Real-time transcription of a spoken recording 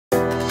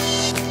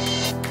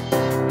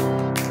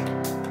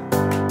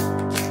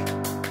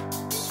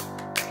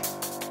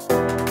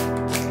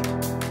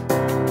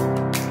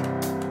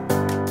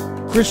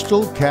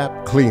Crystal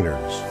Cap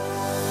Cleaners.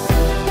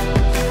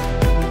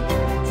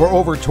 For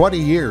over 20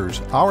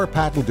 years, our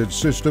patented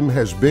system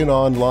has been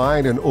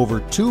online in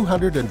over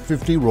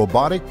 250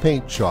 robotic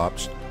paint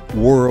shops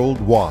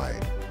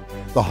worldwide.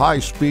 The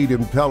high-speed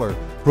impeller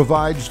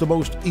provides the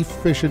most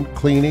efficient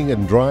cleaning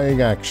and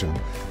drying action,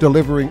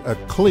 delivering a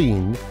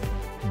clean,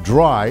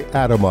 dry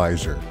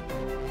atomizer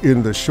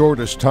in the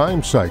shortest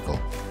time cycle,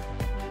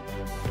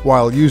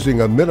 while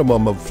using a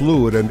minimum of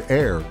fluid and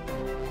air,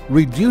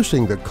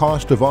 reducing the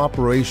cost of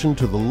operation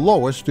to the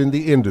lowest in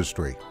the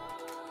industry.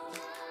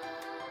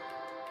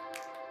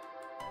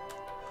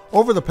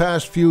 Over the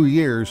past few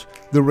years,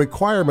 the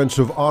requirements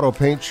of auto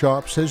paint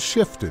shops has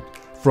shifted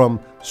from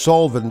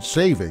solvent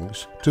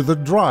savings to the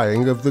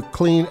drying of the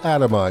clean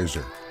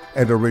atomizer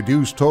and a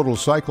reduced total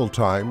cycle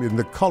time in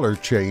the color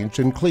change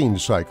and clean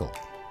cycle.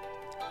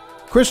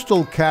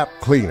 Crystal Cap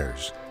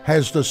Cleaners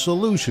has the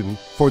solution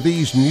for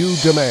these new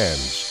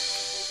demands: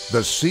 the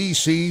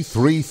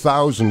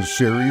CC3000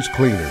 series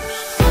cleaners.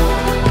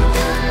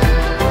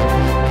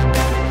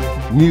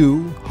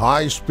 New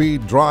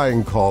high-speed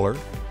drying collar,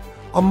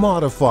 a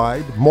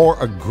modified, more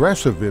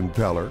aggressive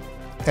impeller,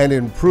 an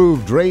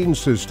improved drain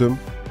system,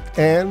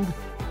 and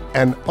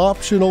an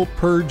optional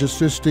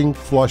purge-assisting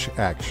flush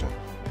action.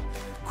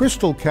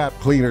 Crystal Cap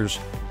Cleaners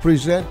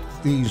present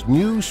these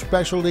new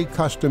specialty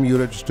custom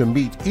units to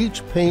meet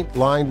each paint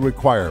line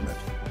requirement.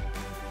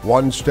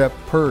 One-step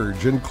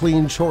purge and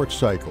clean short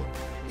cycle,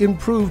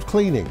 improved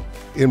cleaning,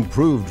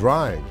 improved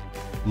drying,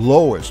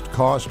 lowest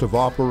cost of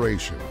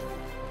operation.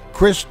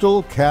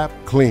 Crystal Cap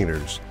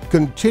Cleaners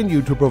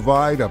continue to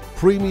provide a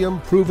premium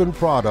proven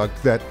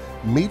product that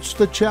meets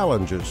the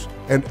challenges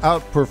and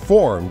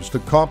outperforms the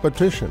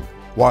competition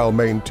while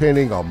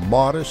maintaining a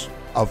modest,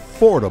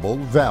 affordable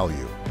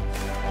value.